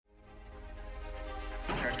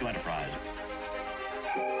to Enterprise.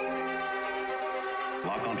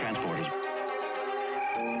 Lock on transporters.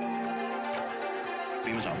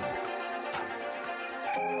 Beam us up.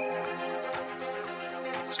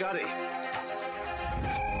 Scotty.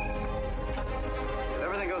 If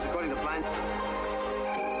everything goes according to plan,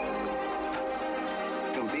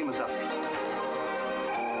 you can beam us up.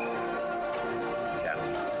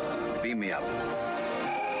 Captain, beam me up.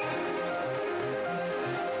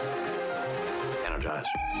 Energize.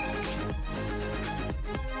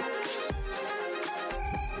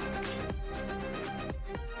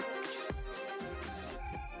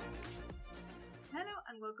 Hello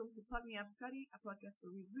and welcome to Pod Me Up Scotty, a podcast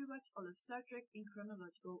where we rewatch all of Star Trek in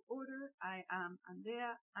chronological order. I am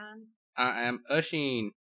Andrea, and I am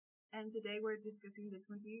Usheen. today we're discussing the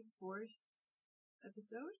 24th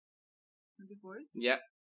episode. 24th? Yep.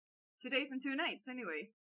 2 days and 2 nights, anyway.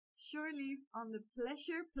 Shore leave on the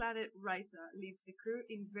pleasure planet Risa leaves the crew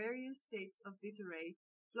in various states of disarray.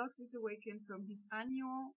 Phlox is awakened from his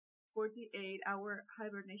annual 48-hour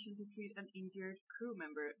hibernation to treat an injured crew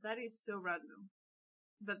member. That is so random.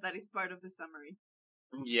 That is part of the summary.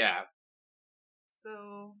 Yeah.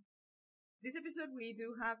 So, this episode we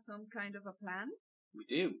do have some kind of a plan We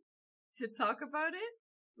do. to talk about it,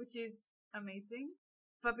 which is amazing.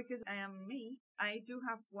 But because I am me, I do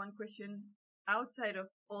have one question outside of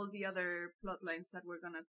all the other plot lines that we're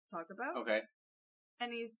gonna talk about. Okay.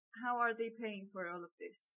 And is, how are they paying for all of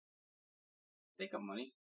this? They got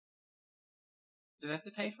money. Do they have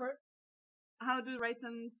to pay for it? How do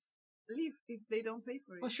Rysans live if they don't pay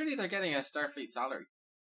for it? Well, surely they're getting a Starfleet salary.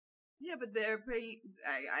 Yeah, but they're paying,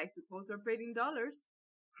 I suppose they're paid in dollars.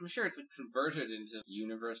 I'm sure it's like converted into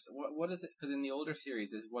universe. What is it? Because in the older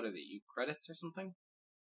series, what is it? Credits or something?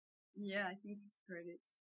 Yeah, I think it's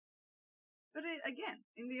credits. But again,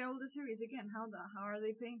 in the older series, how are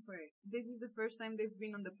they paying for it? This is the first time they've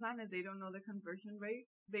been on the planet. They don't know the conversion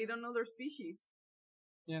rate. They don't know their species.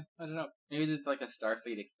 Yeah, I don't know. Maybe it's like a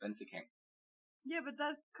Starfleet expense account. Yeah, but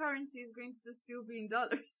that currency is going to still be in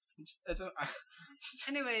dollars. I don't.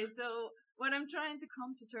 Anyway, so what I'm trying to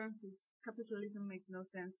come to terms is capitalism makes no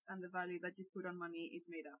sense and the value that you put on money is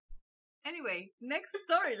made up. Anyway, next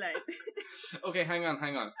storyline. Okay, hang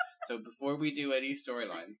on. So before we do any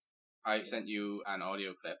storylines, I've sent you an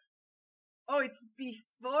audio clip. Oh, it's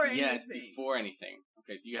before anything. Yeah, it's before anything.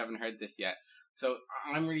 Okay, so you haven't heard this yet. So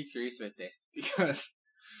I'm really curious about this because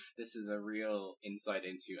this is a real insight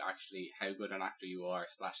into actually how good an actor you are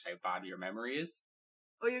 / how bad your memory is.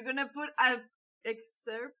 Oh, you're gonna put an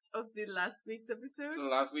excerpt of the last week's episode? So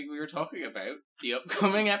last week we were talking about the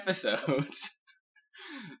upcoming episode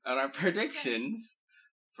and our predictions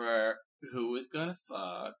for who was gonna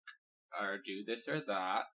fuck or do this or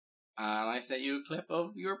that. And I sent you a clip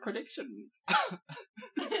of your predictions.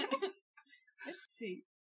 Let's see.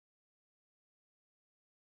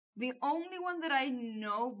 The only one that I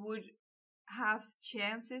know would have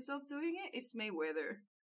chances of doing it is Mayweather.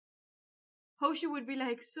 Hoshi would be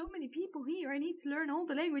like, so many people here, I need to learn all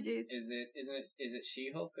the languages. Is it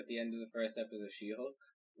She-Hulk at the end of the first episode of She-Hulk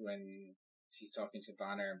when she's talking to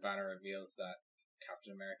Banner and Banner reveals that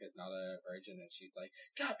Captain America is not a virgin and she's like,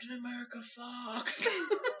 Captain America Fox.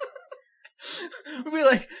 We'll be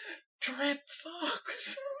like, Trip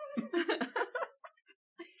Fox.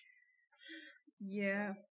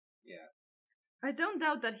 Yeah. Yeah. I don't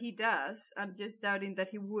doubt that he does. I'm just doubting that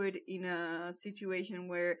he would in a situation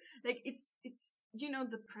where, like, it's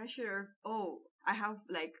the pressure of, oh, I have,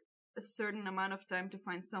 like, a certain amount of time to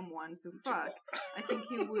find someone to fuck. I think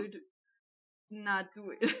he would not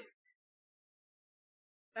do it.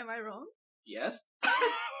 Am I wrong? Yes.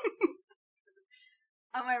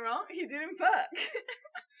 Am I wrong? He didn't fuck.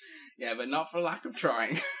 Yeah, but not for lack of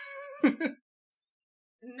trying.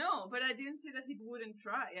 No, but I didn't say that he wouldn't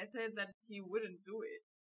try. I said that he wouldn't do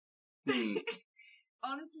it.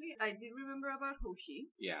 Honestly, I did remember about Hoshi.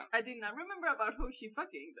 Yeah. I did not remember about Hoshi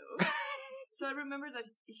fucking, though. So I remember that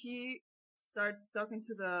he starts talking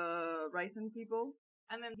to the Ryzen people,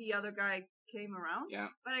 and then the other guy came around. Yeah.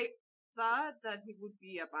 But I thought that he would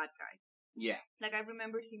be a bad guy. Yeah. Like, I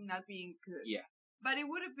remembered him not being good. Yeah. But it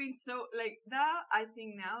would have been so, like, that, I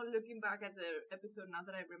think now, looking back at the episode, now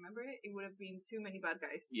that I remember it, it would have been too many bad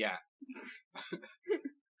guys. Yeah.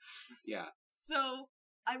 Yeah. So,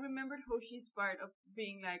 I remembered Hoshi's part of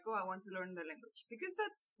being like, oh, I want to learn the language. Because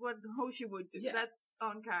that's what Hoshi would do. Yeah. That's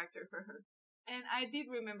on character for her. And I did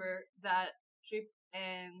remember that Trip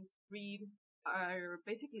and Reed are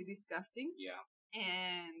basically disgusting. Yeah.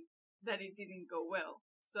 And that it didn't go well.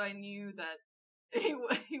 So I knew that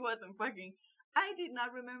he wasn't fucking. I did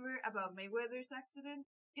not remember about Mayweather's accident,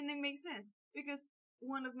 and it makes sense, because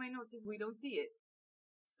one of my notes is we don't see it.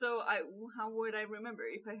 So how would I remember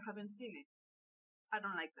if I haven't seen it? I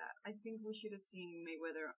don't like that. I think we should have seen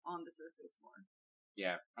Mayweather on the surface more.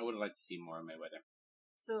 Yeah, I would have liked to see more of Mayweather.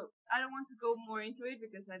 So I don't want to go more into it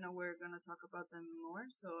because I know we're gonna talk about them more.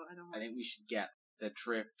 So I don't. I think we should get the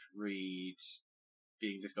Trip, Reed,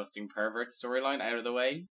 being disgusting pervert storyline out of the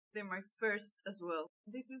way. They're my first as well.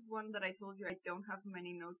 This is one that I told you I don't have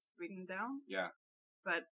many notes written down. Yeah.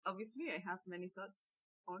 But obviously I have many thoughts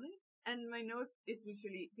on it. And my note is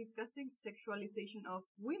literally discussing sexualization of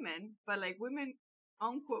women, but like women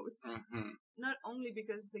on quotes. Mm-hmm. Not only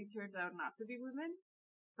because they turned out not to be women,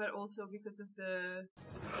 but also because of the...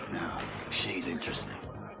 No, she's interesting.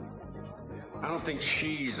 I don't think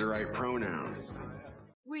she's the right pronoun.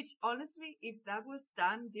 Which, honestly, if that was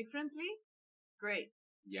done differently, great.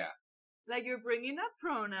 Yeah. Like, you're bringing up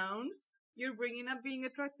pronouns, you're bringing up being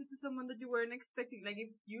attracted to someone that you weren't expecting. Like, if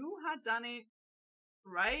you had done it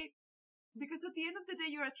right, because at the end of the day,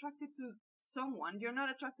 you're attracted to someone, you're not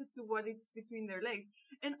attracted to what is between their legs.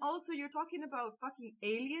 And also, you're talking about fucking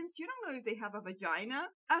aliens. You don't know if they have a vagina,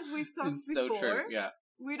 as we've talked before. So true, yeah.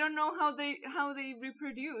 We don't know how they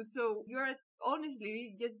reproduce. So you're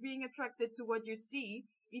honestly just being attracted to what you see.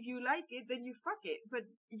 If you like it, then you fuck it. But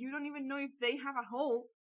you don't even know if they have a hole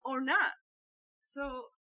or not. So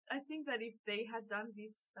I think that if they had done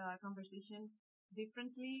this conversation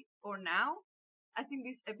differently or now, I think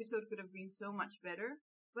this episode could have been so much better.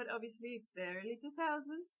 But obviously it's the early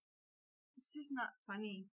 2000s. It's just not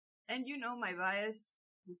funny. And you know my bias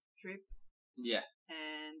with Trip. Yeah.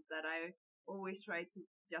 And that I always try to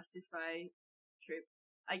justify Trip.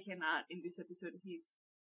 I cannot in this episode. He's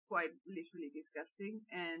quite literally disgusting.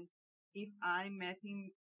 And if I met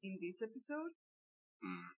him in this episode,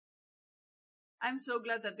 I'm so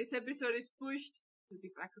glad that this episode is pushed to the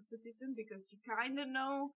back of the season because you kind of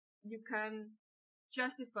know you can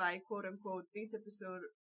justify, quote unquote, this episode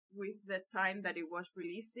with the time that it was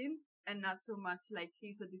released in and not so much like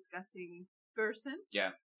he's a disgusting person. Yeah.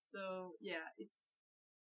 So yeah, it's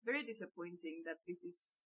very disappointing that this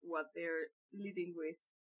is what they're leading with,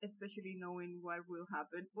 especially knowing what will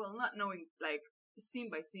happen. Well, not knowing like scene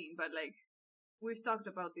by scene, but like we've talked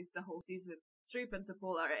about this the whole season. Trip and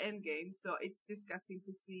T'Pol are endgame, so it's disgusting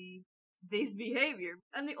to see this behavior.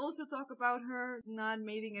 And they also talk about her not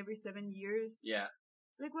mating every 7 years. Yeah.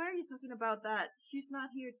 It's like, why are you talking about that? She's not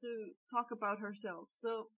here to talk about herself.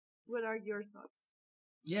 So, what are your thoughts?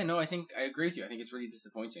 Yeah, no, I think I agree with you. I think it's really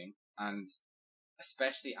disappointing. And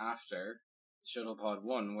especially after Shuttlepod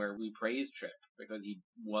 1, where we praised Trip because he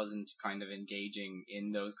wasn't kind of engaging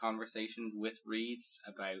in those conversations with Reed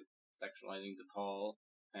about sexualizing T'Pol.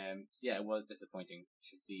 So yeah, it was disappointing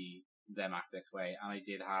to see them act this way. And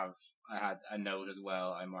I had a note as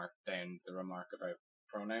well. I marked down the remark about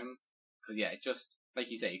pronouns. Because yeah, it just,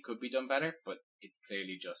 like you say, it could be done better, but it's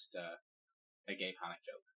clearly just a gay panic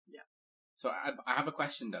joke. Yeah. So I have a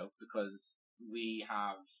question though, because we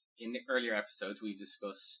have, in the earlier episodes, we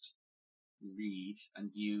discussed Reed,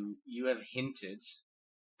 and you have hinted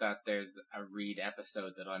that there's a Reed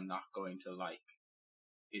episode that I'm not going to like.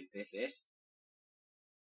 Is this it?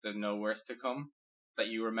 There's no worse to come? That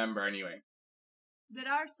you remember anyway?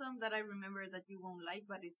 There are some that I remember that you won't like,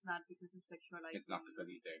 but it's not because of sexualizing. It's not because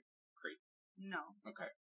he's a creep. No. Okay.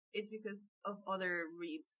 It's because of other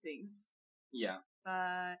Reed things. Yeah.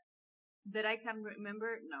 That I can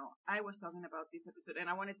remember, no. I was talking about this episode, and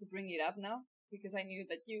I wanted to bring it up now, because I knew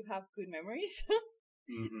that you have good memories.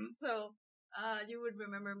 Mm-hmm. So, you would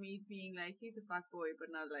remember me being like, he's a fuck boy, but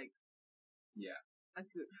not like... Yeah. A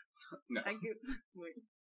good... No. A good boy.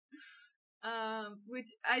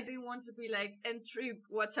 Which I didn't want to be like, and Trip,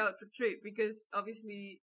 watch out for Trip, because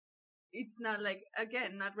obviously it's not like,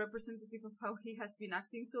 again, not representative of how he has been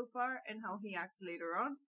acting so far and how he acts later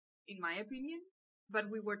on, in my opinion. But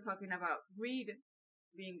we were talking about Reed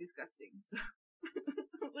being disgusting, so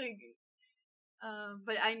like,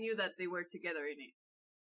 but I knew that they were together in it.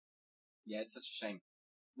 Yeah, it's such a shame.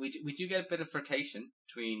 We do get a bit of flirtation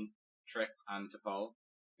between Trip and T'Pol,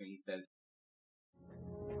 where he says,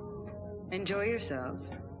 "Enjoy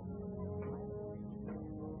yourselves.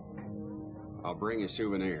 I'll bring a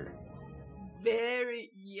souvenir." Very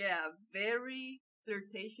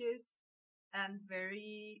flirtatious and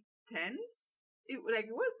very tense. It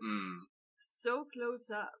was so close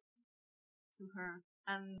up to her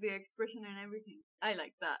and the expression and everything. I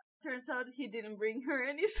like that. Turns out he didn't bring her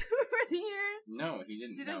any souvenirs. No, he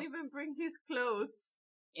didn't. Didn't even bring his clothes.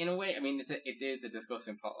 In a way, I mean, it is a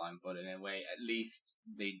disgusting plotline, but in a way, at least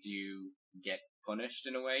they do get punished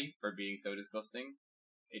in a way for being so disgusting.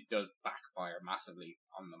 It does backfire massively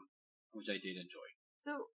on them, which I did enjoy.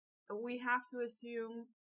 So we have to assume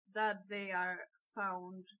that they are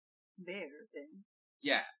found there then?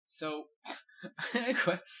 Yeah, so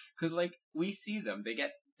because like we see them, they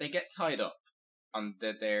get tied up on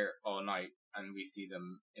there all night, and we see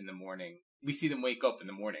them in the morning. We see them wake up in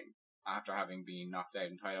the morning after having been knocked out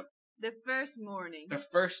and tied up. The first morning.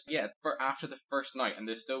 For after the first night, and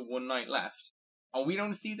there's still one night left, and we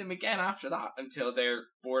don't see them again after that until they're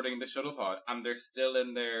boarding the shuttle pod, and they're still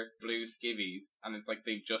in their blue skivvies, and it's like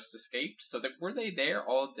they just escaped. So were they there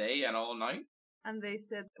all day and all night? And they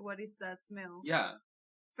said, what is that smell? Yeah.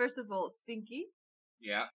 First of all, stinky.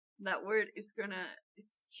 Yeah. That word is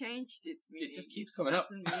it's changed its meaning. It just keeps coming up.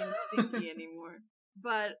 It doesn't mean stinky anymore.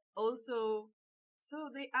 But also, so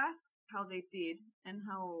they asked how they did and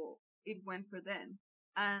how it went for them.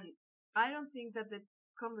 And I don't think that the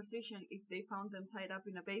conversation, if they found them tied up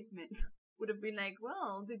in a basement, would have been like,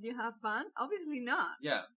 well, did you have fun? Obviously not.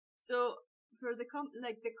 Yeah. So for the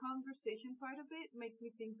the conversation part of it makes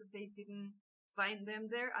me think that they didn't find them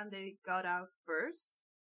there and they got out first.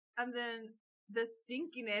 And then the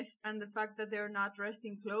stinkiness and the fact that they're not dressed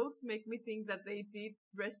in clothes make me think that they did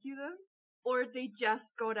rescue them, or they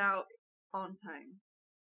just got out on time.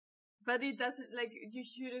 But it doesn't, like, you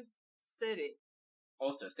should have said it.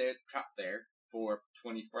 Also, if they're trapped there for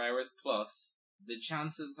 24 hours plus, the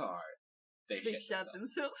chances are they shot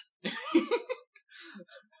themselves.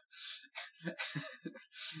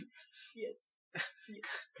 Yes.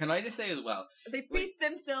 Can I just say as well? They pissed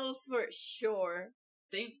themselves for sure.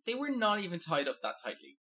 They were not even tied up that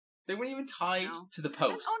tightly. They weren't even tied to the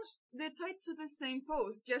post. They're tied to the same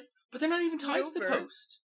post, but they're not even tied to the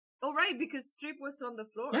post. Oh, right, because Trip was on the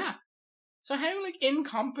floor. Yeah. So how, like,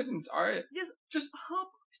 incompetent are it? Just hop.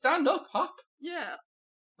 Stand up, hop. Yeah.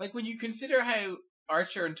 Like, when you consider how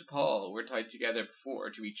Archer and T'Pol were tied together before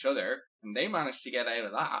to each other, and they managed to get out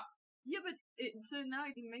of that. Yeah, but so now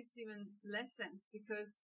it makes even less sense,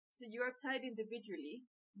 because so you are tied individually.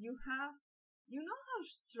 You know how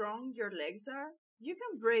strong your legs are? You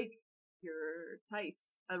can break your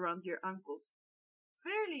ties around your ankles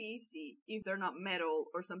fairly easy if they're not metal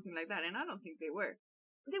or something like that, and I don't think they were.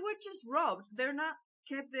 They were just robbed. They're not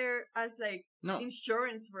kept there as, like,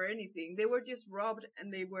 insurance for anything. They were just robbed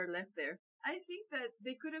and they were left there. I think that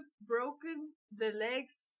they could have broken the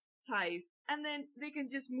legs ties and then they can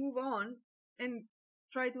just move on and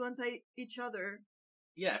try to untie each other.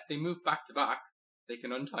 Yeah, if they move back to back, they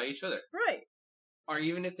can untie each other. Right. Or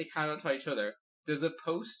even if they can't untie each other, there's a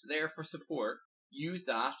post there for support. Use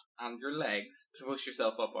that and your legs to push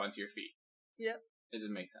yourself up onto your feet. Yep. It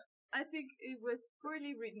doesn't make sense. I think it was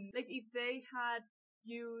poorly written. Like, if they had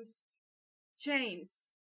used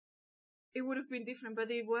chains, it would have been different, but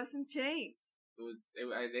it wasn't chains.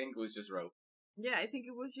 I think it was just rope. Yeah, I think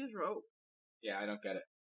it was just rope. Yeah, I don't get it.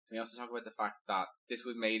 We also talk about the fact that this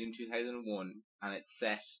was made in 2001, and it's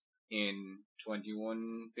set in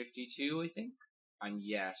 2152, I think. And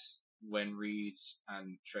yet, when Reed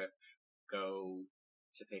and Trip go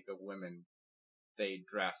to pick up women, they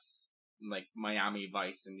dress like Miami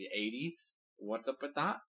Vice in the 80s. What's up with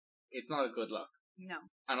that? It's not a good look. No.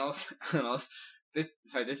 And also, this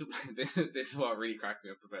is what really cracked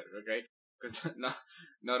me up about it, okay? Because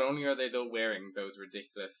not only are they though wearing those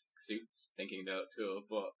ridiculous suits, thinking they're cool,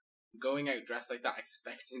 but going out dressed like that,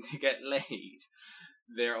 expecting to get laid,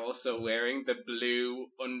 they're also wearing the blue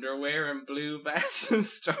underwear and blue vest and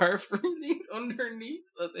Starfleet underneath.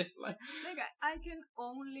 As if like I can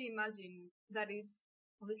only imagine that is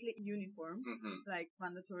obviously uniform, like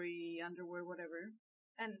mandatory underwear, whatever.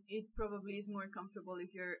 And it probably is more comfortable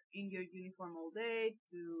if you're in your uniform all day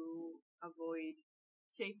to avoid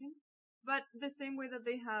chafing. But the same way that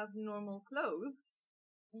they have normal clothes,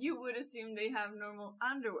 you would assume they have normal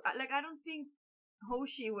underwear. Like, I don't think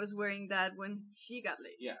Hoshi was wearing that when she got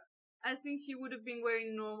laid. Yeah. I think she would have been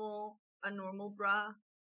wearing a normal bra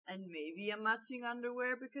and maybe a matching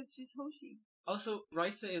underwear because she's Hoshi. Also,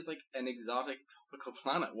 Risa is like an exotic tropical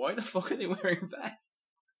planet. Why the fuck are they wearing vests?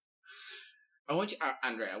 I want you,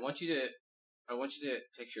 Andrea, I want you to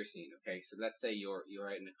picture a scene, okay? So let's say you're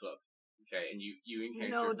out in a club, okay, and you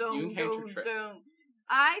encounter Trip. Don't.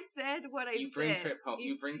 I said what I you said. Bring Trip home. If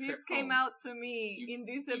you bring Trip Trip came home. out to me in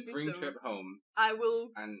this episode, you bring Trip home. I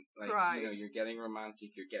will and like cry. You know, you're getting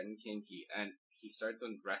romantic, you're getting kinky, and he starts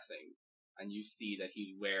undressing, and you see that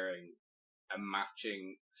he's wearing a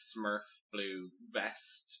matching Smurf blue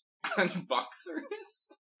vest and boxers.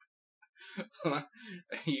 Are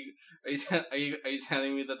you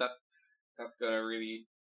telling me that's gonna really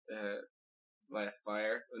light a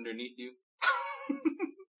fire underneath you?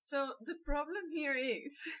 So the problem here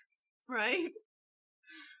is, right?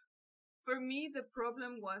 For me, the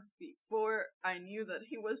problem was before I knew that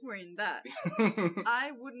he was wearing that.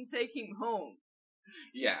 I wouldn't take him home.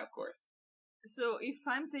 Yeah, of course. So if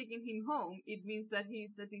I'm taking him home, it means that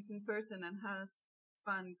he's a decent person and has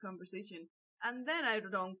fun conversation. And then I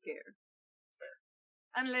don't care.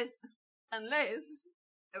 Fair. Unless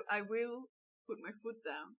I will put my foot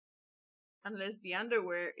down. Unless the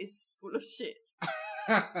underwear is full of shit.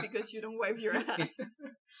 Because you don't wipe your ass.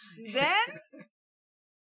 Then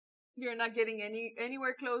you're not getting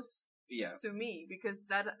anywhere close Yeah. to me, because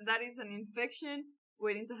that is an infection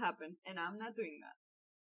waiting to happen, and I'm not doing that.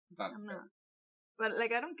 That's I'm fair. not. But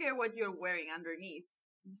like, I don't care what you're wearing underneath.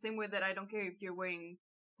 The same way that I don't care if you're wearing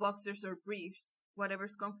boxers or briefs,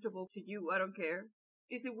 whatever's comfortable to you. I don't care.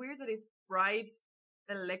 Is it weird that it's bright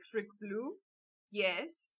electric blue?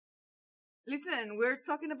 Yes. Listen, we're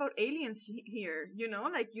talking about aliens here. You know,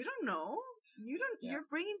 like, you don't know. Yeah. You're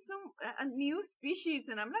bringing a new species,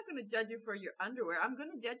 and I'm not going to judge you for your underwear. I'm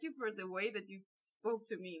going to judge you for the way that you spoke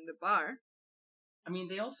to me in the bar. I mean,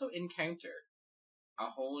 they also encounter a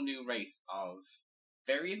whole new race of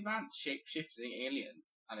very advanced shape-shifting aliens,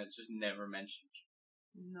 and it's just never mentioned.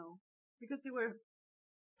 No. Because they were,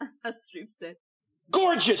 as Strip said,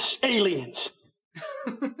 Gorgeous aliens!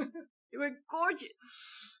 they were gorgeous.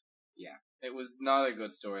 Yeah, it was not a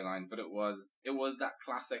good storyline, but it was that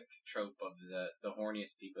classic trope of the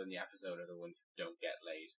horniest people in the episode are the ones who don't get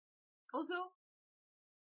laid. Also,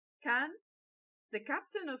 can the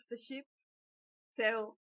captain of the ship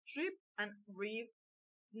tell Trip and Reeve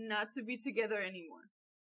not to be together anymore?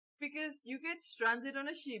 Because you get stranded on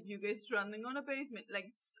a ship, you get stranded on a basement. Like,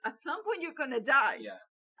 at some point you're gonna die. Yeah.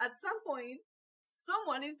 At some point,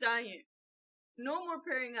 someone is dying. No more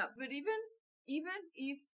pairing up. But even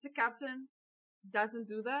if the captain doesn't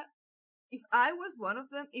do that, if I was one of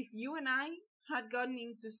them, if you and I had gotten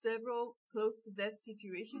into several close to death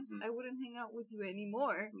situations, I wouldn't hang out with you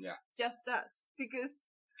anymore. Yeah. Just us. Because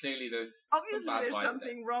Clearly there's obviously some bad there's vibes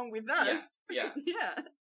something wrong with us. Yeah. Yeah.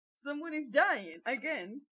 Someone is dying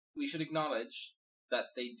again. We should acknowledge that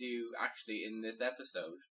they do actually in this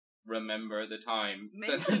episode remember the time that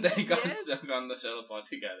Mention, they got yes. stuck on the shuttle pod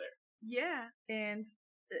together. Yeah, and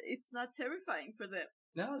it's not terrifying for them.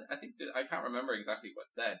 No, I think I can't remember exactly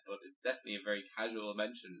what's said, but it's definitely a very casual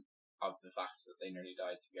mention of the fact that they nearly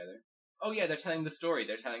died together. Oh yeah, they're telling the story.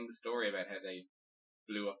 They're telling the story about how they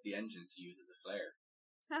blew up the engine to use as a flare.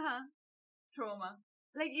 Haha. Trauma.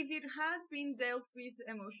 Like, if it had been dealt with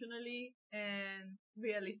emotionally and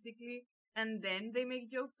realistically, and then they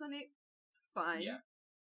make jokes on it, fine. Yeah.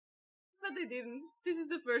 But they didn't. This is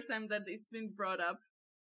the first time that it's been brought up.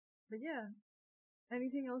 But yeah.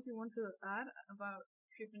 Anything else you want to add about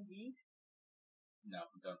Trip and Reed? No,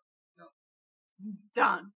 I'm done.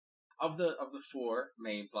 Done. Of the four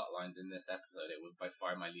main plot lines in this episode, it was by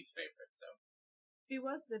far my least favorite. So It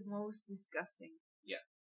was the most disgusting. Yeah.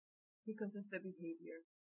 Because of the behavior.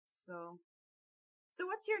 So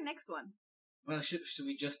what's your next one? well, should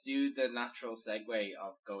we just do the natural segue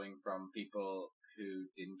of going from people who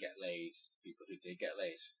didn't get laid to people who did get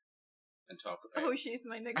laid, and talk about? Oh, she's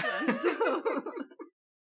my next one. So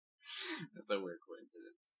That's a weird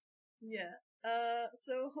coincidence. yeah.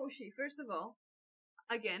 So Hoshi, first of all,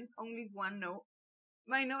 again, only one note.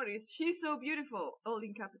 My note is, she's so beautiful. All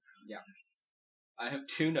in capitals. Yeah. I have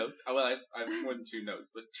two notes. Oh, well, I have more than two notes,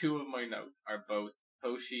 but two of my notes are both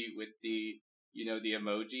Hoshi with the, the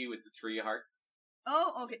emoji with the 3 hearts.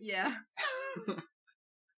 Oh, okay, yeah. Because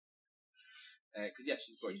yeah,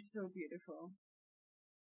 she's gorgeous. She's so beautiful.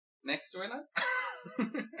 Next storyline.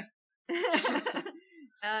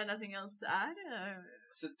 Nothing else to add?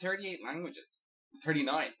 So 38 languages.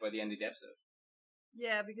 39 by the end of the episode.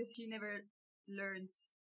 Yeah, because she never learned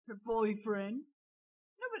her boyfriend.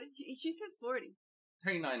 No, but she says 40.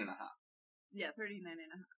 39 and a half. Yeah, 39 and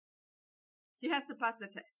a half. She has to pass the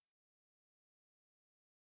test.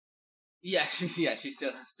 Yeah, she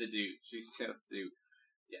still has to do.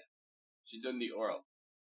 Yeah. She's done the oral.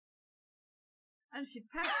 And she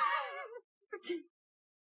passed.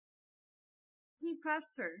 He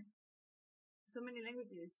passed her. So many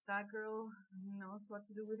languages. That girl knows what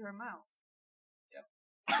to do with her mouth. Yep.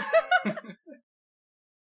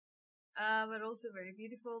 But also very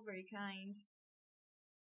beautiful, very kind.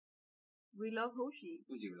 We love Hoshi.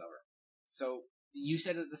 We do love her. So, you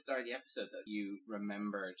said at the start of the episode that you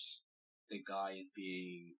remembered the guy as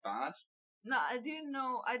being bad? No, I didn't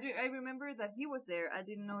know. I remember that he was there. I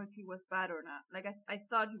didn't know if he was bad or not. Like, I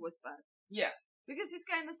thought he was bad. Yeah. Because he's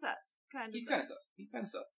kind of sus. He's kind of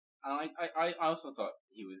sus. And I also thought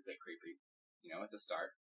he was a bit creepy, at the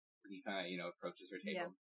start. Because he kind of, approaches her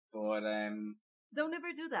table. Yeah. But, don't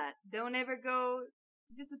ever do that. Don't ever go,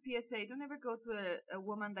 just a PSA, don't ever go to a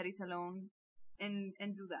woman that is alone and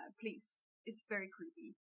do that, please. It's very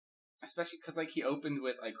creepy. Especially because, like, he opened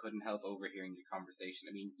with, "I couldn't help overhearing your conversation."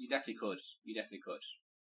 I mean, you definitely could. You definitely could.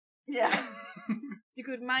 Yeah. You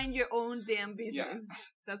could mind your own damn business.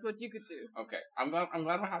 That's what you could do. Okay, I'm glad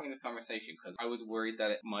we're having this conversation, because I was worried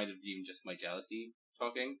that it might have been just my jealousy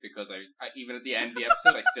talking, because I even at the end of the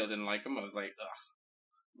episode, I still didn't like him. I was like,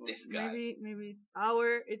 ugh, this guy. Maybe it's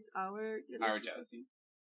our jealousy.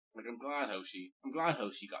 Like, I'm glad Hoshi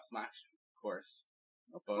got smashed, of course.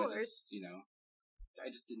 Of but course. you know, I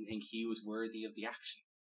just didn't think he was worthy of the action.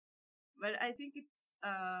 But I think it's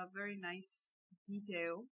a very nice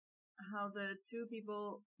detail how the two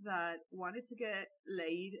people that wanted to get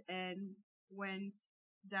laid and went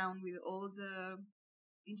down with all the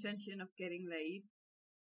intention of getting laid,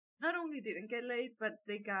 not only didn't get laid, but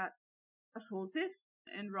they got assaulted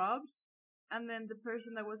and robbed. And then the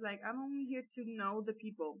person that was like, I'm only here to know the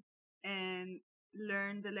people and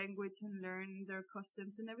learn the language and learn their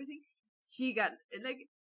customs and everything. She got, like,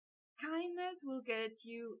 kindness will get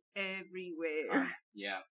you everywhere.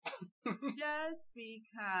 Yeah. Just be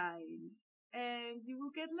kind and you will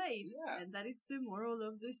get laid. Yeah. And that is the moral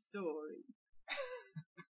of the story.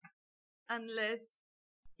 Unless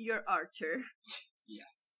you're Archer.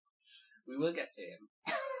 Yes. We will get to him.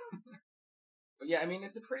 But yeah, I mean,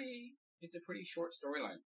 it's a pretty short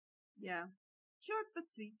storyline. Yeah. Short but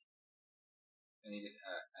sweet. I need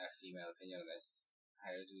a female opinion on this.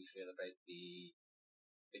 How do we feel about the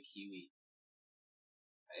Kiwi?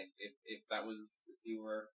 If you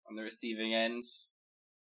were on the receiving end.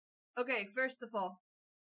 Okay, first of all,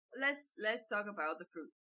 let's talk about the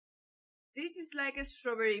fruit. This is like a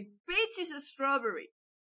strawberry. Peach is a strawberry.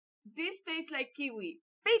 This tastes like kiwi.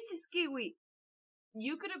 Peach is kiwi.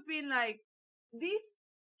 You could have been like, this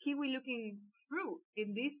kiwi-looking fruit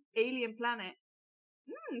in this alien planet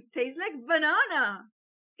tastes like banana.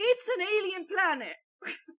 It's an alien planet.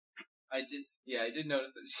 I did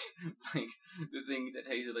notice that like the thing that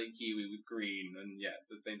tasted like kiwi was green, and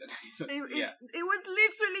the thing that tasted it was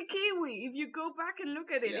literally kiwi. If you go back and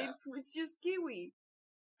look at it, it's just kiwi.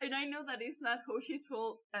 And I know that it's not Hoshi's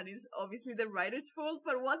fault, and it's obviously the writer's fault,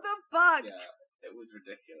 but what the fuck? Yeah, it was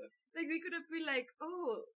ridiculous. Like, they could have been like,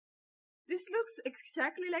 oh, this looks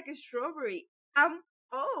exactly like a strawberry.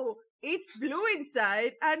 Oh, it's blue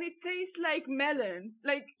inside, and it tastes like melon.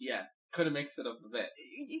 Like, yeah. Could have mixed it up a bit.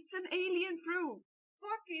 It's an alien fruit.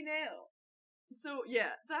 Fucking hell. So,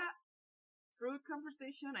 yeah, that fruit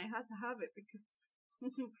conversation, I had to have it because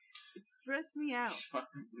it stressed me out.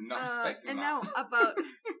 Not expecting and that. now about...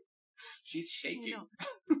 She's shaking.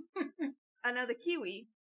 Another kiwi.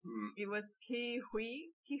 It was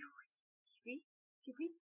kiwi.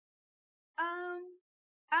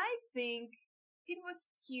 I think it was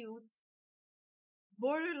cute.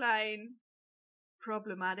 Borderline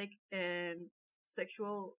problematic and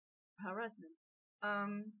sexual harassment.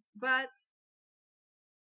 But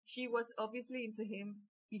she was obviously into him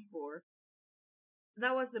before.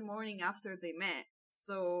 That was the morning after they met.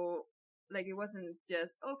 So, like, it wasn't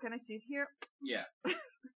just, oh, can I sit here? Yeah.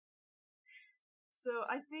 So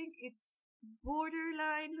I think it's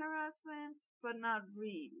borderline harassment, but not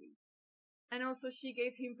really. And also she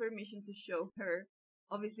gave him permission to show her,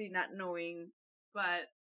 obviously not knowing,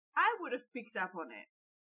 but I would have picked up on it.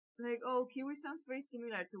 Like, oh, kiwi sounds very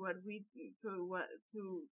similar to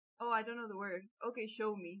I don't know the word. Okay,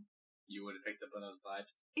 show me. You would have picked up on those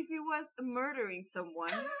vibes. If it was murdering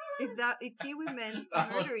someone, if kiwi meant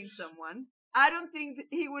murdering someone, I don't think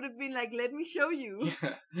he would have been like, let me show you.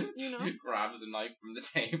 Yeah. You know? Grabs a knife from the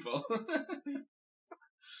table.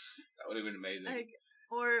 That would have been amazing. Like,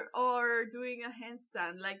 or doing a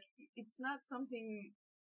handstand. Like, it's not something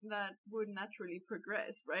that would naturally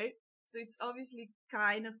progress, right? So it's obviously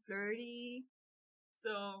kind of flirty.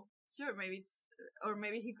 So, sure, maybe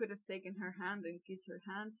he could have taken her hand and kissed her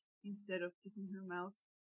hand instead of kissing her mouth.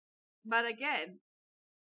 But again,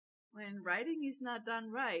 when writing is not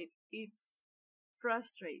done right, it's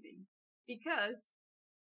frustrating. Because,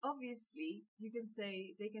 obviously, you can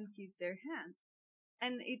say they can kiss their hand.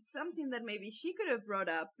 And it's something that maybe she could have brought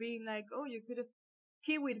up, being like, oh, you could have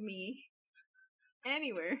kiwied me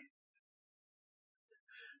anywhere.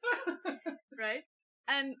 Right?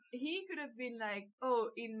 And he could have been like, oh,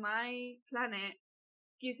 in my planet,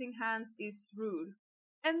 kissing hands is rude.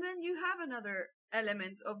 And then you have another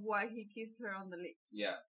element of why he kissed her on the lips.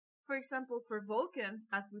 Yeah. For example, for Vulcans,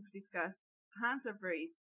 as we've discussed, hands are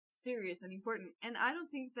very serious and important. And I don't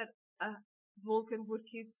think that a Vulcan would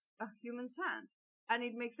kiss a human's hand. And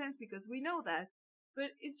it makes sense because we know that.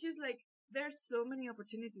 But it's just like, there's so many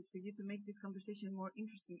opportunities for you to make this conversation more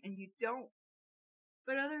interesting, and you don't.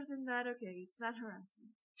 But other than that, okay, it's not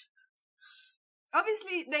harassment.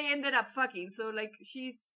 Obviously, they ended up fucking, so, like,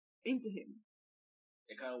 she's into him.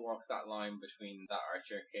 It kind of walks that line between that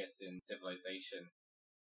Archer kiss in Civilization.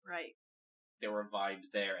 Right. There were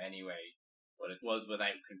vibes there anyway, but it was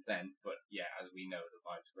without consent. But yeah, as we know, the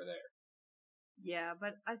vibes were there. Yeah,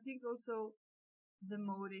 but I think also the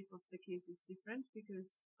motive of the kiss is different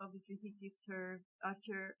because obviously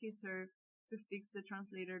Archer kissed her to fix the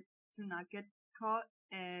translator to not get caught,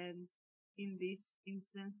 and in this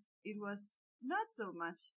instance it was not so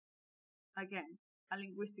much, again, a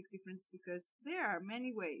linguistic difference because there are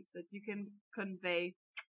many ways that you can convey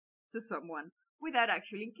to someone without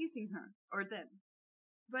actually kissing her or them.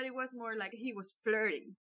 But it was more like he was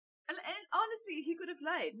flirting. And honestly, he could have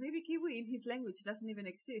lied. Maybe Kiwi in his language doesn't even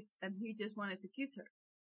exist and he just wanted to kiss her.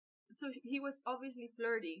 So he was obviously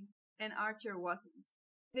flirting and Archer wasn't.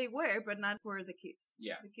 They were, but not for the kiss.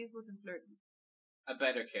 Yeah. The kiss wasn't flirting. A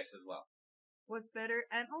better kiss as well. Was better,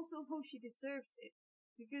 and also how she deserves it.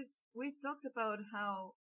 Because we've talked about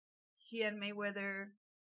how she and Mayweather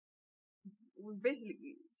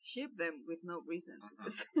basically ship them with no reason. Uh-huh.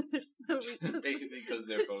 There's no reason. Basically because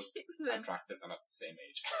they're both attractive and at the same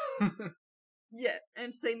age. Yeah,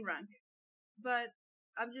 and same rank. But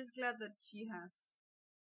I'm just glad that she has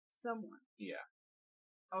someone. Yeah.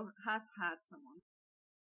 Or has had someone.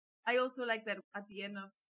 I also like that at the end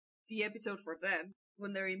of the episode for them,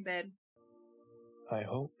 when they're in bed. I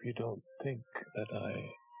hope you don't think that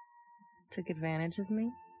I took advantage of me?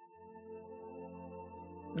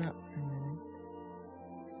 Not for a minute.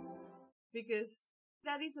 Because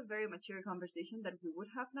that is a very mature conversation that we would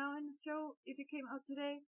have now in the show if it came out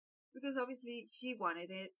today. Because obviously she wanted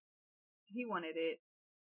it, he wanted it,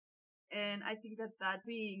 and I think that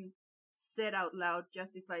being said out loud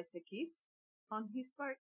justifies the kiss on his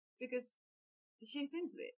part because she's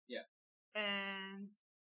into it. Yeah. And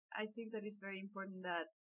I think that it's very important that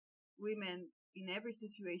women in every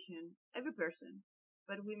situation, every person,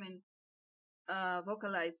 but women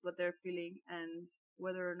vocalize what they're feeling and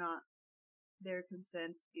whether or not their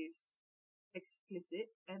consent is explicit.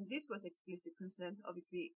 And this was explicit consent,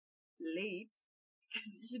 obviously late,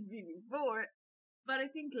 because it should be before. But I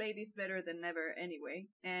think late is better than never anyway.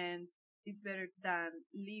 And it's better than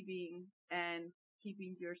leaving and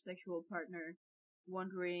keeping your sexual partner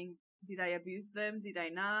wondering, did I abuse them? Did I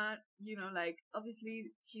not? You know, like,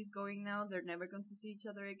 obviously she's going now. They're never going to see each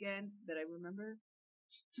other again, that I remember.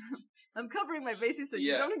 I'm covering my bases so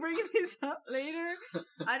you don't bring this up later.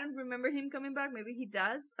 I don't remember him coming back. Maybe he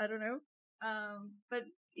does. I don't know. But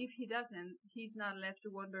if he doesn't, he's not left to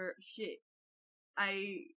wonder, shit,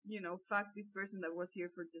 I, fucked this person that was here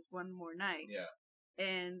for just one more night. Yeah.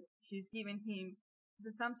 And she's giving him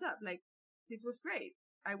the thumbs up. Like, this was great.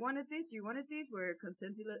 I wanted this, you wanted this, we're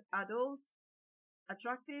consenting adults,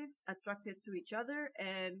 attracted to each other,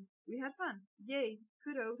 and we had fun. Yay,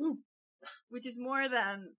 kudos. Ooh. Which is more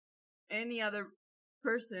than any other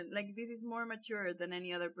person. Like, this is more mature than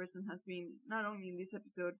any other person has been, not only in this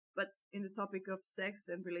episode, but in the topic of sex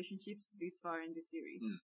and relationships this far in this series.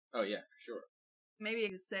 Oh yeah, for sure. Maybe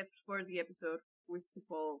except for the episode with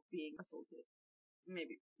T'Pol being assaulted.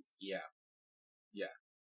 Maybe. Yeah. Yeah.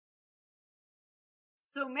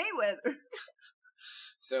 So Mayweather.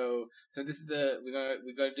 So this is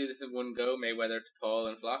we're gonna do this in one go. Mayweather, T'Pol,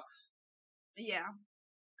 and Phlox. Yeah.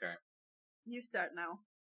 Okay. You start now.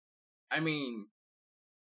 I mean,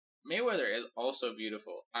 Mayweather is also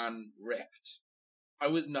beautiful and ripped. I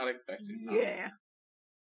was not expecting that. Yeah.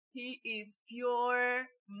 He is pure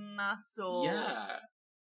muscle. Yeah.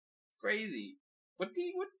 It's crazy. What's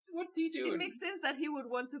he doing? It makes sense that he would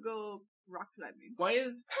want to go rock climbing. Why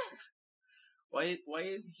is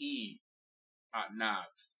he at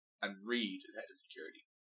NABS and Reed is head of security?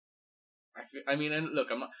 I mean, and look,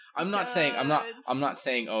 I'm not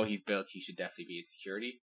saying oh, he's built, he should definitely be in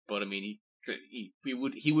security, but I mean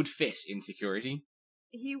he would fit in security.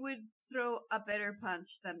 He would throw a better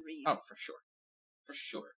punch than Reed. Oh, for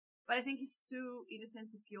sure. But I think he's too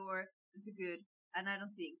innocent, too pure, and too good, and I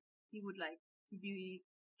don't think he would like to be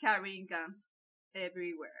carrying guns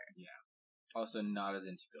everywhere. Yeah. Also, not as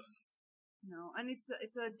into guns. No, and it's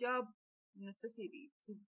a job necessity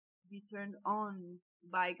to be turned on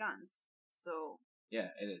by guns. So yeah,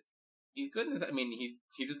 it is. He's good in this. I mean,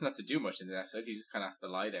 he doesn't have to do much in the episode. He just kind of has to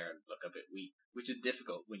lie there and look a bit weak, which is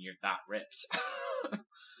difficult when you're that ripped.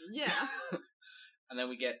 Yeah. And then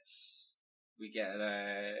we get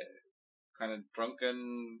a kind of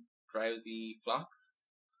drunken, drowsy Phlox,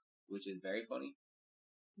 which is very funny.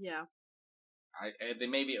 Yeah. They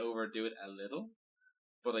maybe overdo it a little,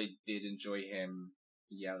 but I did enjoy him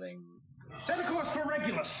yelling, "Set a course for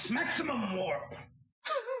Regulus, maximum warp."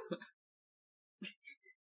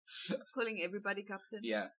 Calling everybody captain.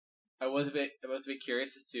 Yeah. I was a bit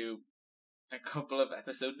curious as to a couple of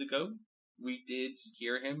episodes ago, we did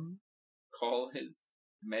hear him call his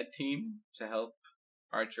med team to help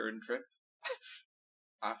Archer and Trip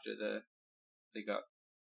after they got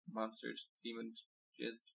monstered, semen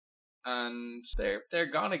jizzed. And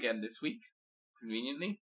they're gone again this week,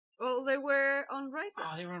 conveniently. Well, they were on Risa.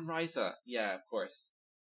 Oh, they were on Risa. Yeah, of course.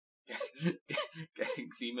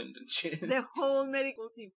 Getting semen and jizzed. The whole medical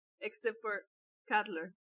team, except for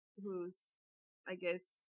Cutler, who's, I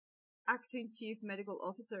guess, acting chief medical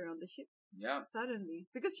officer on the ship. Yeah. Suddenly.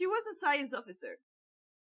 Because she was a science officer.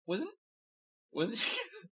 Wasn't she?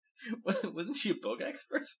 Wasn't she a bug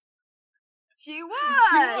expert? She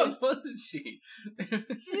was! Wasn't she? She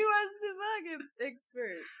was the bug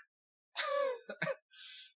expert.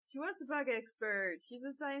 She was the bug expert. She's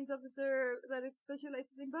a science officer that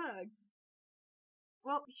specializes in bugs.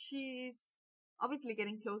 Well, she's obviously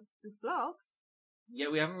getting close to Phlox. Yeah,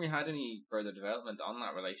 we haven't really had any further development on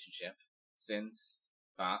that relationship since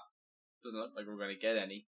that. Doesn't look like we're going to get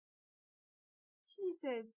any. She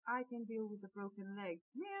says, I can deal with a broken leg.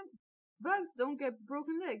 Man, bugs don't get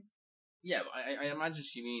broken legs. Yeah, but I imagine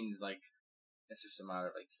she means, like, it's just a matter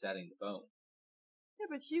of, like, setting the bone. Yeah,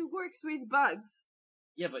 but she works with bugs.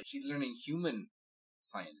 Yeah, but she's learning human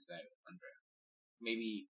science now, Andrea.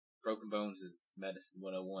 Maybe broken bones is medicine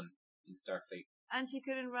 101 in Starfleet. And she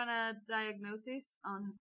couldn't run a diagnosis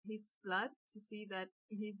on his blood to see that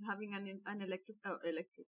he's having an allergic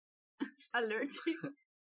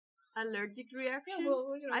reaction. Yeah,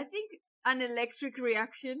 well, you know. I think an electric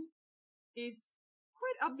reaction is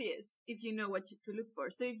quite obvious if you know what to look for.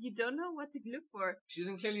 So if you don't know what to look for, She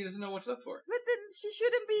clearly doesn't know what to look for. but then she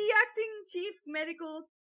shouldn't be acting chief medical.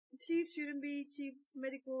 She shouldn't be chief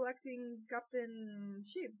medical acting captain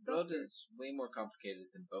ship. Blood Doctor. is way more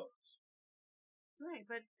complicated than bones. Right,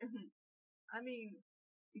 but I mean,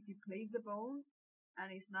 if you place the bone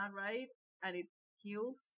and it's not right, and it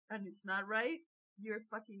heals and it's not right, you're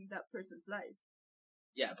fucking that person's life.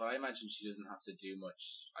 Yeah, but I imagine she doesn't have to do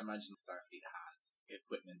much. I imagine Starfleet has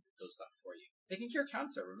equipment that does that for you. They can cure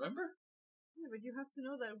cancer, remember? Yeah, but you have to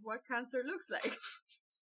know that what cancer looks like.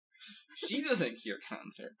 She doesn't cure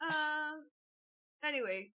cancer.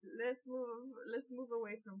 Anyway, let's move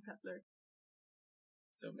away from Cutler.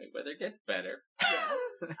 So Mayweather gets better. Yeah.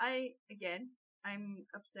 I'm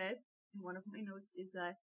upset. And one of my notes is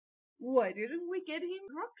that, why didn't we get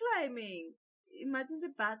him rock climbing? Imagine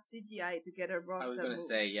the bad CGI to get a rock. I was that going to moves.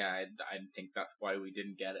 say, yeah, I think that's why we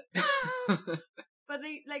didn't get it. But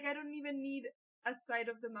I don't even need a side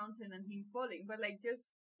of the mountain and him falling, but like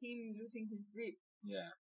just him losing his grip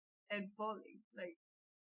Yeah. and falling. Like,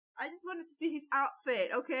 I just wanted to see his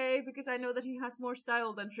outfit, okay? Because I know that he has more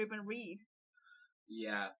style than Trip and Reed.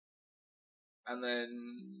 Yeah. And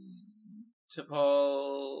then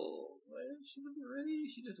T'Pol,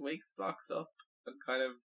 she just wakes Phlox up and kind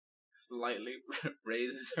of slightly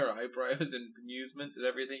raises her eyebrows in amusement at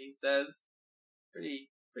everything he says. Pretty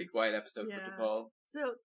quiet episode for T'Pol.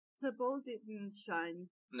 So, T'Pol didn't shine.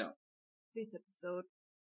 No. This episode.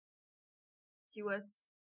 She was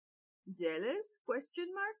jealous, ?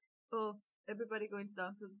 Of everybody going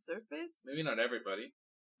down to the surface. Maybe not everybody.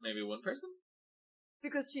 Maybe one person?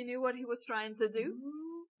 Because she knew what he was trying to do.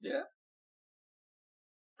 Yeah.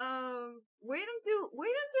 Wait until,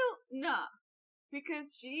 nah.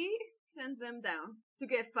 Because she sent them down to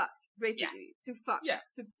get fucked, basically. Yeah. To fuck. Yeah.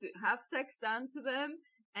 To have sex done to them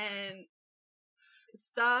and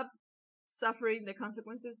stop suffering the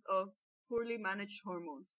consequences of poorly managed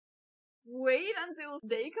hormones. Wait until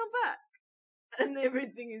they come back. And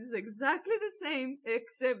everything is exactly the same,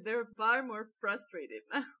 except they're far more frustrated.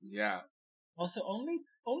 Yeah. Also, only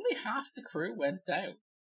half the crew went down.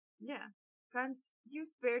 Yeah. Can't you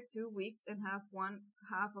spare 2 weeks and have one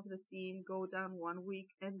half of the team go down 1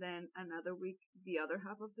 week and then another week the other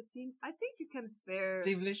half of the team? I think you can spare...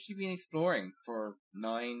 They've literally been exploring for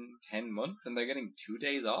 9-10 months and they're getting 2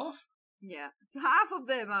 days off? Yeah. Half of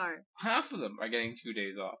them are. Half of them are getting 2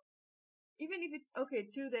 days off. Even if it's,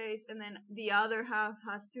 2 days and then the other half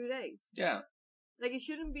has 2 days. Yeah. Like, it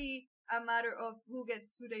shouldn't be a matter of who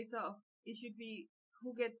gets 2 days off. It should be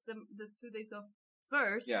who gets the 2 days off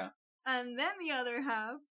first. Yeah. And then the other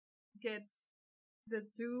half gets the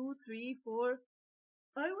 2, 3, 4,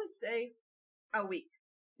 I would say a week.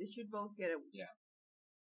 They should both get a week. Yeah.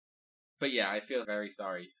 But yeah, I feel very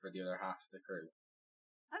sorry for the other half of the crew.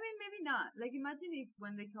 I mean, maybe not. Like, imagine if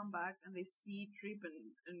when they come back and they see Trip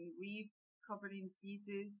and Reed covered in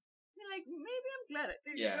feces, they're like, maybe I'm glad I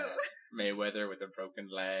didn't go. Mayweather with a broken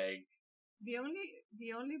leg. The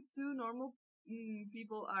only two normal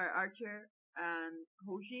people are Archer and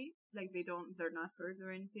Hoshi. Like, they're not hurt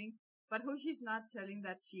or anything. But Hoshi's not telling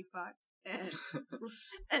that she fucked,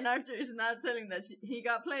 and Archer is not telling that he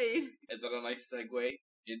got played. Is that a nice segue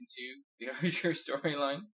into the Archer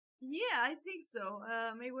storyline? Yeah, I think so.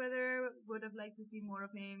 Mayweather would have liked to see more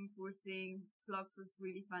of him. Poor thing. Phlox was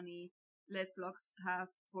really funny. Let Phlox have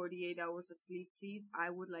 48 hours of sleep, please. I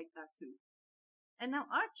would like that too. And now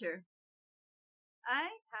Archer. I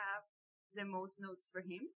have the most notes for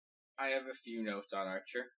him. I have a few notes on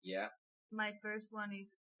Archer, yeah. My first one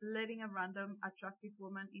is letting a random attractive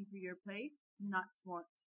woman into your place, not smart,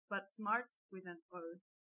 but smart with an O.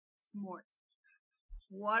 Smart.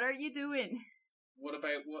 What are you doing? What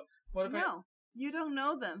about? No, you don't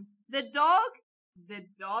know them. The dog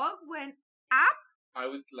went up. I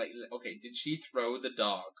was like, okay, did she throw the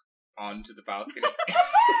dog onto the balcony?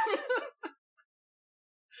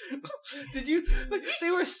 Did you? Like,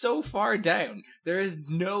 they were so far down. There is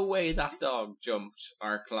no way that dog jumped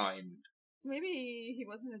or climbed. Maybe he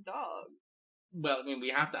wasn't a dog. Well, I mean, we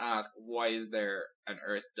have to ask, why is there an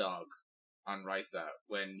Earth dog on Risa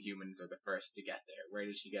when humans are the first to get there? Where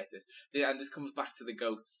did she get this? And this comes back to the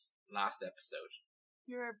goats last episode.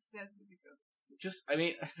 You're obsessed with the goats. Just, I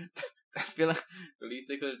mean, I feel like the least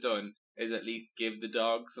they could have done is at least give the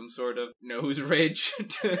dog some sort of nose ridge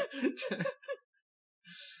to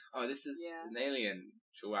oh, this is an alien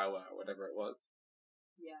chihuahua or whatever it was.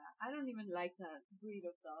 Yeah, I don't even like that breed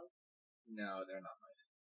of dog. No, they're not nice.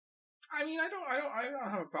 I mean, I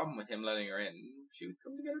don't have a problem with him letting her in. She was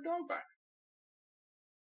coming to get her dog back,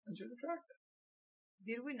 and she was attractive.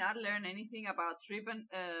 Did we not learn anything about Trip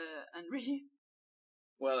and Reed?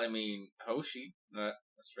 Well, I mean, Hoshi let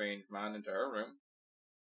a strange man into her room.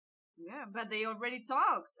 Yeah, but they already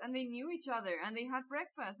talked, and they knew each other, and they had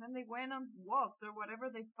breakfast, and they went on walks, or whatever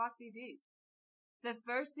the fuck they did. The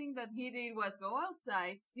first thing that he did was go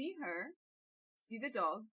outside, see her, see the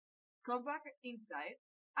dog, come back inside,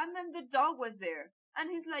 and then the dog was there. And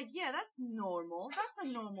he's like, yeah, that's normal. That's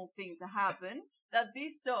a normal thing to happen. That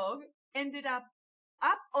this dog ended up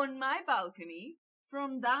on my balcony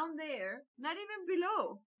from down there, not even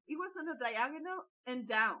below. It was on a diagonal and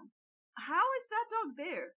down. How is that dog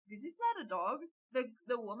there? This is not a dog.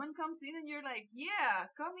 The woman comes in and you're like, yeah,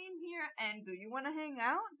 come in here. And do you want to hang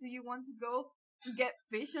out? Do you want to go get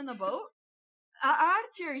fish on the boat?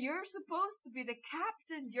 Archer, you're supposed to be the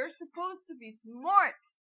captain. You're supposed to be smart.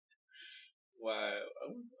 Wow.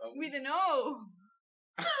 With an O.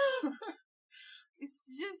 It's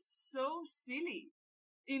just so silly.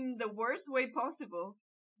 In the worst way possible.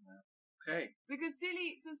 Okay. Because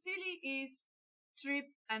silly is Trip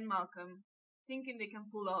and Malcolm thinking they can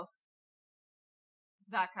pull off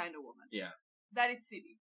that kind of woman. Yeah. That is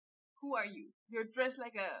silly. Who are you? You're dressed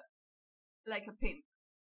like a pimp.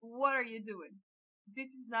 What are you doing? This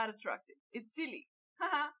is not attractive. It's silly.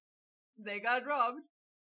 Haha. They got robbed.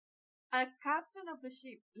 A captain of the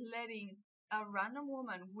ship letting a random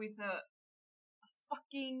woman with a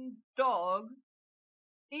fucking dog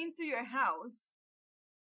into your house.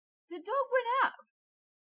 The dog went up.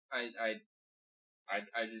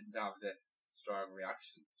 I didn't have this strong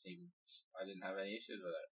reaction. I didn't have any issues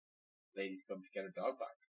with it. Ladies come to get her dog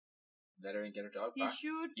back. Let her and get her dog back.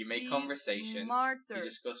 You make conversation. Smarter. You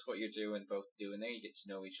discuss what you're doing, both doing there. You get to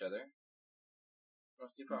know each other.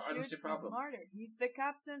 What's your problem? Smarter. He's the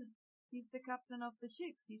captain. He's the captain of the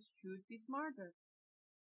ship. He should be smarter.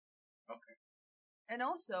 Okay. And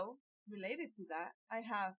also, related to that, I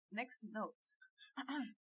have next note.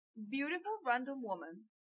 Beautiful random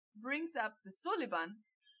woman brings up the Sullivan,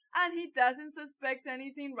 and he doesn't suspect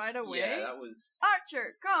anything right away. Yeah, that was...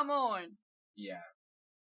 Archer, come on! Yeah.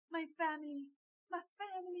 My family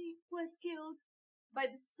was killed by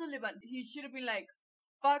the Sullivan. He should have been like,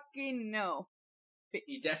 fucking no.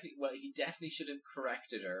 He definitely should have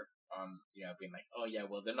corrected her on, being like, oh yeah,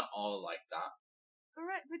 well, they're not all like that.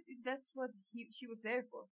 Correct, but that's what she was there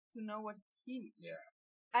for, to know what he... Yeah.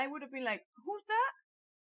 I would have been like, who's that?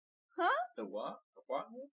 Huh? The what?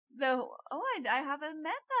 The what? I haven't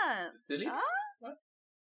met them. The silly? Huh? What?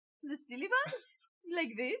 The silly one?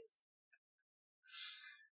 Like this?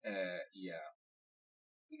 Yeah.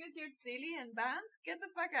 Because you're silly and banned? Get the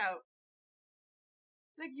fuck out.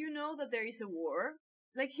 Like, you know that there is a war.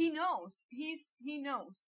 Like, he knows. He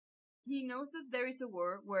knows. He knows that there is a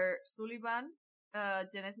war where Sullivan,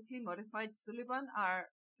 genetically modified Sullivan, are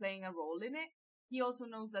playing a role in it. He also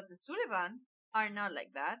knows that the Sullivan are not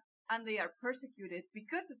like that, and they are persecuted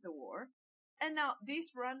because of the war. And now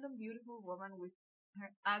this random beautiful woman with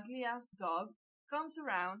her ugly ass dog comes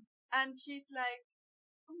around, and she's like,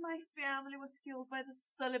 my family was killed by the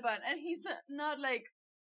Sullivan, and he's not like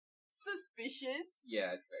suspicious.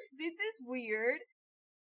 Yeah, it's right. This is weird.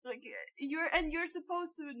 Like, you're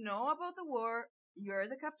supposed to know about the war. You're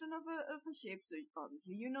the captain of a ship, so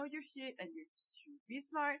obviously you know your shit, and you should be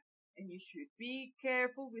smart, and you should be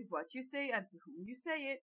careful with what you say and to whom you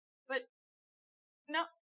say it. But no,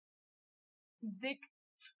 Dick,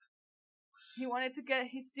 he wanted to get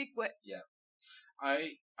his dick wet. Yeah,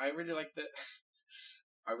 I really like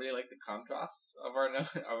the contrast of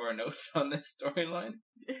our notes on this storyline.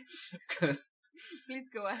 Please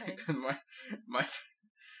go ahead.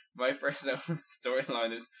 My first note on the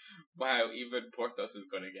storyline is, wow, even Porthos is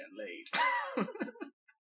going to get laid.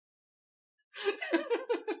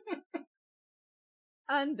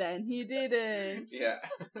 And then he didn't. Yeah.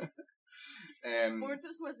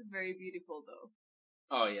 Porthos was very beautiful, though.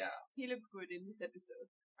 Oh, yeah. He looked good in this episode.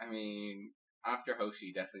 I mean, after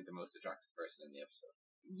Hoshi, definitely the most attractive person in the episode.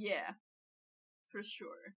 Yeah. For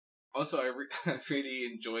sure. Also, I really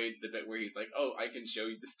enjoyed the bit where he's like, "Oh, I can show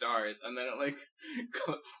you the stars," and then it like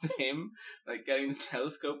cuts to him like getting the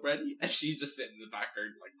telescope ready, and she's just sitting in the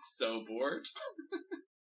background like so bored.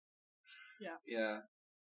 Yeah. Yeah.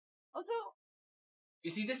 Also,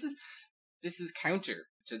 you see, this is counter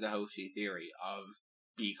to the Hoshi theory of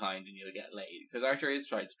be kind and you'll get laid, because Archer is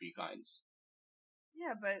trying to be kind.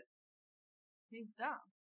 Yeah, but he's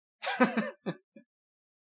dumb.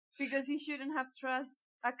 Because he shouldn't have trust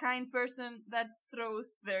a kind person that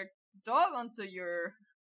throws their dog onto your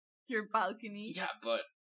balcony. Yeah, but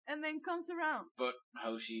and then comes around. But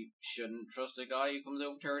Hoshi shouldn't trust a guy who comes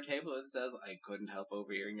over to her table and says, "I couldn't help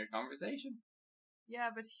overhearing your conversation."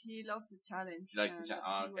 Yeah, but she loves a challenge. She likes the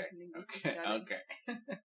challenge. Okay.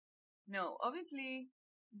 Okay. No, obviously,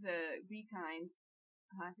 the be kind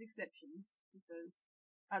has exceptions, because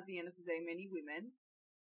at the end of the day, many women,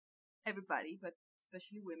 everybody, but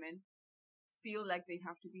especially women, feel like they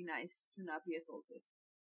have to be nice to not be assaulted.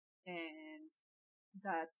 And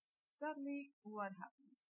that's sadly what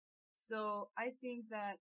happens. So I think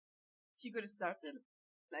that she could have started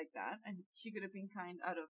like that, and she could have been kind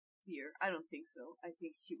out of fear. I don't think so. I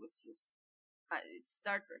think she was just... it's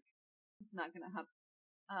Star Trek. It's not gonna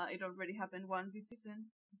happen. It already happened once this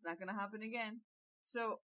season. It's not gonna happen again.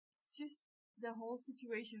 So it's just the whole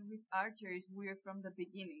situation with Archer is weird from the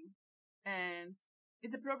beginning. And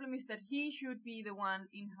the problem is that he should be the one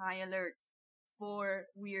in high alert for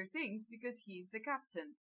weird things because he's the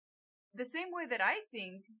captain. The same way that I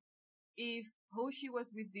think if Hoshi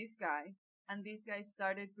was with this guy and this guy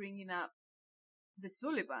started bringing up the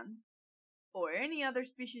Suliban or any other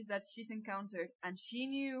species that she's encountered and she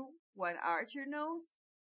knew what Archer knows,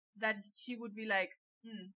 that she would be like,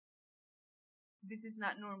 this is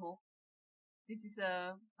not normal. This is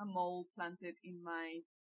a mole planted in my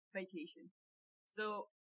vacation. So,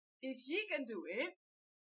 if she can do it,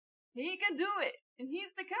 he can do it. And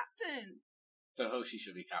he's the captain. So Hoshi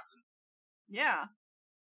should be captain. Yeah.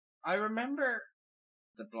 I remember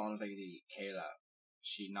the blonde lady, Kayla,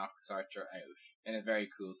 she knocks Archer out in a very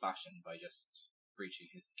cool fashion by just breaching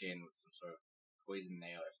his skin with some sort of poison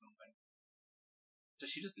nail or something. Does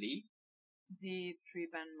she just leave? Did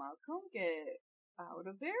Trip and Malcolm get out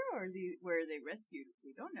of there, or were they rescued?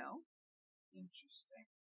 We don't know.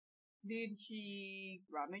 Interesting. Did she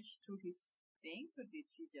rummage through his things, or did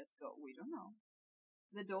she just go? We don't know.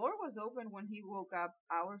 The door was open when he woke up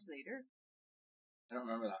hours later. I don't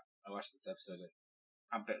remember that. I watched this episode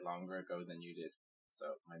a bit longer ago than you did,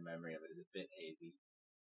 so my memory of it is a bit hazy.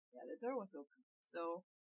 Yeah, the door was open. So,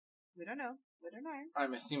 we don't know. We don't know.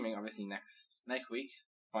 I'm assuming, obviously, next week,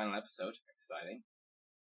 final episode, exciting.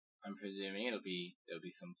 I'm presuming there'll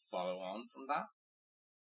be some follow-on from that.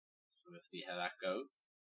 So we'll see how that goes.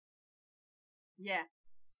 Yeah.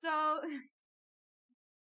 So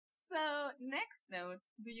next note,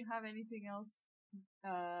 do you have anything else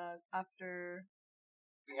after?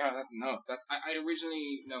 Yeah, I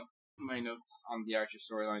originally, my notes on the Archer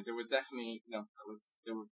storyline, there were definitely, there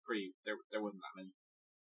wasn't that many.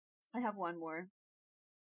 I have one more.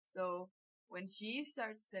 So when she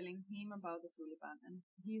starts telling him about the Suliban, and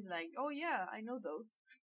he's like, "Oh yeah, I know those.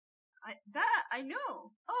 I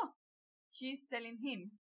know." Oh, she's telling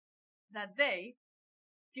him that they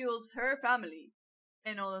killed her family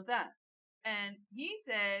and all of that. And he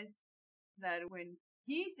says that when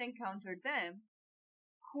he's encountered them,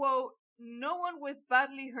 quote, "No one was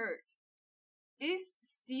badly hurt." Is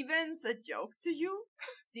Stevens a joke to you?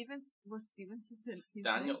 Stevens his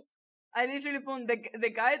Daniel. name? I literally put the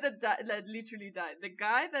guy that literally died. The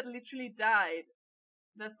guy that literally died.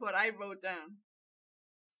 That's what I wrote down.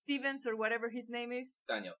 Stevens or whatever his name is.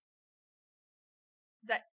 Daniel.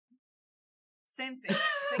 That same thing.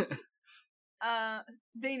 Thank you.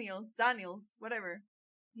 Daniels, whatever.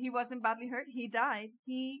 He wasn't badly hurt. He died.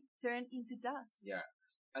 He turned into dust. Yeah.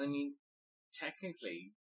 And I mean,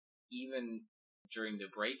 technically, even during the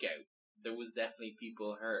breakout, there was definitely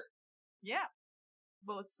people hurt. Yeah.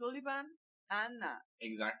 Both Sullivan and Nat.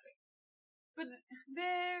 Exactly. But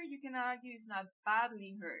there, you can argue it's not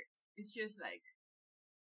badly hurt. It's just like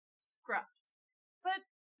scruffed. But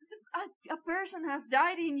a person has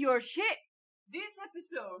died in your ship. This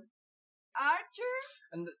episode, Archer.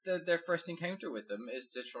 And their first encounter with them is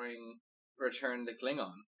to try and return the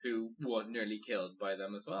Klingon, who was nearly killed by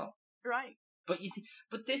them as well. Right. But you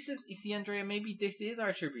see, Andrea, maybe this is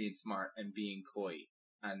Archer being smart and being coy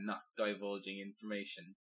and not divulging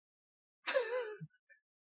information.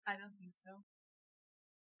 I don't think so.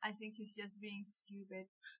 I think he's just being stupid.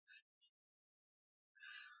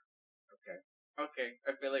 Okay.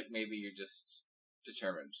 I feel like maybe you're just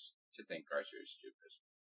determined to think Archer is stupid.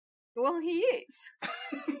 Well, he is.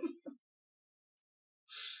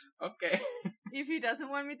 Okay. If he doesn't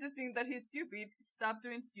want me to think that he's stupid, stop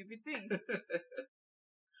doing stupid things.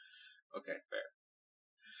 Okay, fair.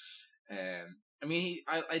 I mean,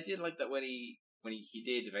 I did like that when he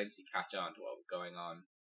did eventually catch on to what was going on.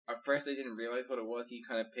 At first, I didn't realize what it was. He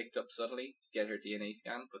kind of picked up subtly to get her DNA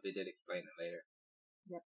scan, but they did explain it later.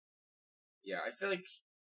 Yep. Yeah, I feel like,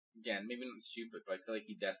 again, maybe not stupid, but I feel like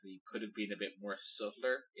he definitely could have been a bit more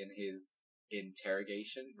subtler in his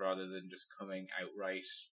interrogation rather than just coming outright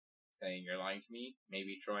saying you're lying to me.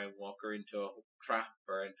 Maybe try and walk her into a trap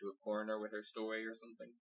or into a corner with her story or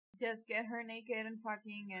something. Just get her naked and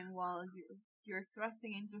fucking, and while you're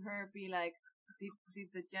thrusting into her, be like, did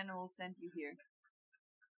the general send you here?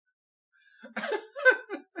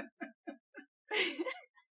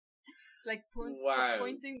 It's like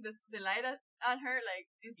pointing the light at her, like,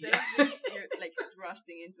 instead of this, you're like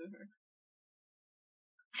thrusting into her.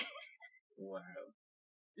 Wow.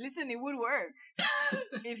 Listen, it would work.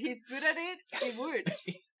 If he's good at it, it would.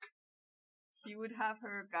 She would have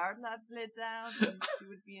her guard not let down, and she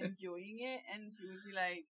would be enjoying it, and she would be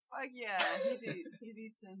like, fuck yeah, he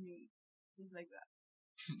did send me. Just like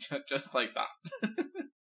that. Just like that.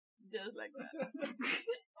 Just like that.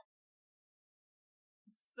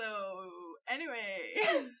 So, anyway.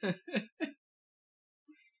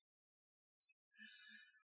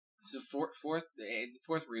 So fourth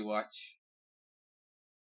rewatch.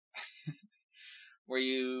 Were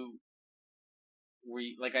you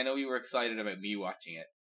like, I know you were excited about me watching it.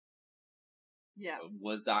 Yeah.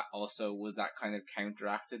 Was that kind of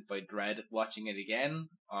counteracted by dread watching it again,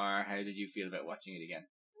 or how did you feel about watching it again?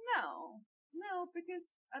 No,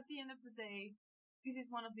 because at the end of the day, this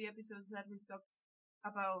is one of the episodes that we've talked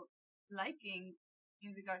about liking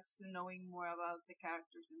in regards to knowing more about the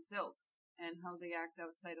characters themselves and how they act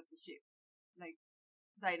outside of the ship. Like,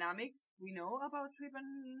 dynamics, we know about Trip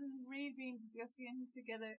and Reed being disgusting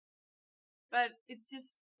together, but it's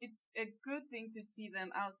a good thing to see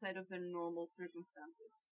them outside of their normal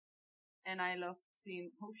circumstances. And I love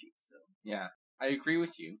seeing Hoshi, so. Yeah, I agree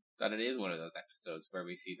with you that it is one of those episodes where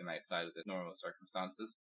we see them outside of the normal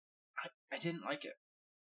circumstances. I didn't like it.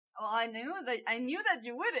 Oh, I knew that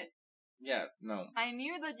you wouldn't. Yeah, no. I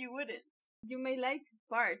knew that you wouldn't. You may like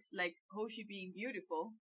parts, like Hoshi being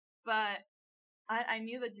beautiful, but I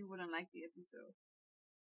knew that you wouldn't like the episode.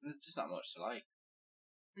 There's just not much to like.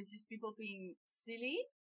 It's just people being silly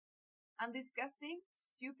and disgusting,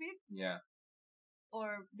 stupid. Yeah.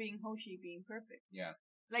 Or being Hoshi being perfect. Yeah.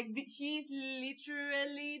 Like, she's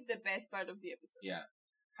literally the best part of the episode. Yeah.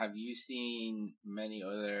 Have you seen many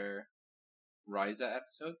other Ryza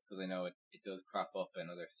episodes? Because I know it does crop up in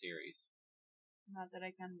other series. Not that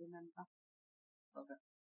I can remember. Okay.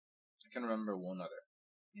 I can remember one other.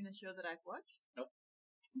 In a show that I've watched? Nope.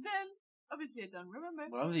 Then, obviously I don't remember.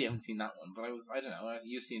 Well, obviously you haven't seen that one, but I don't know,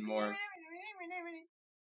 you've seen more.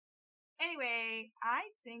 Anyway, I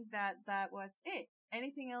think that was it.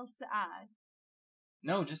 Anything else to add?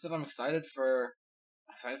 No, just that I'm excited for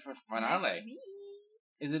finale. Next week.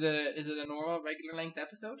 Is it a normal regular length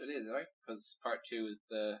episode? It is, right? Because part 2 is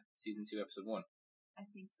the season 2 episode 1. I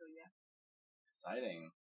think so, yeah.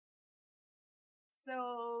 Exciting.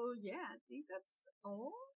 So yeah, I think that's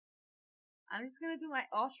all. I'm just gonna do my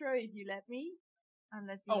outro if you let me.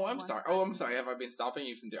 Unless you I'm sorry. Have I been stopping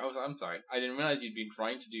you from doing? Oh, I'm sorry. I didn't realize you'd been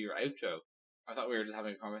trying to do your outro. I thought we were just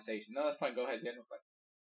having a conversation. No, that's fine. Go ahead. Yeah, no, fine.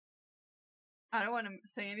 I don't want to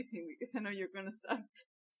say anything because I know you're gonna start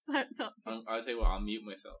talking. I'll tell you what. I'll mute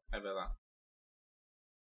myself. How about that?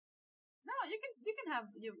 No, you can have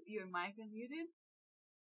your mic unmuted.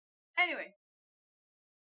 Anyway,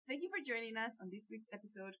 thank you for joining us on this week's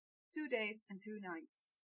episode, 2 days and 2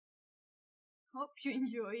 nights. Hope you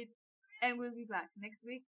enjoyed, and we'll be back next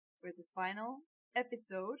week for the final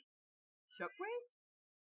episode. Shockwave?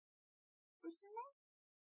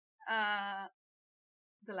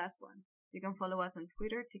 the last one. You can follow us on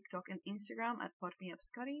Twitter, TikTok, and Instagram at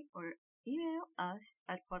podmeupscotty or email us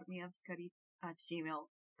at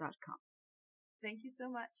podmeupscotty@gmail.com. Thank you so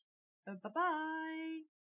much. Bye-bye.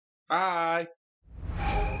 Bye.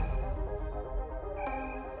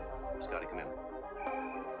 Scotty, come in.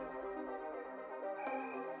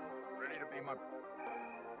 Ready to beam up.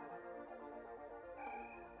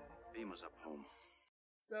 Beam us up home.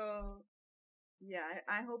 So, yeah,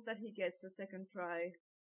 I hope that he gets a second try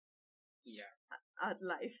Yeah. at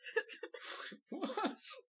life. What?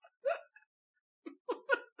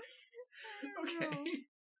 Okay.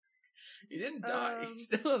 He didn't die. He's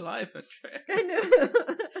still alive at Trek. I know.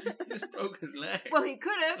 He just broke his leg. Well, he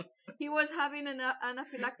could have. He was having an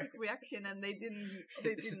anaphylactic reaction, and they didn't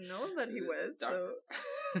know that he was. So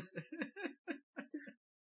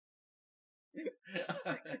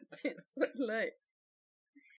second chance at life.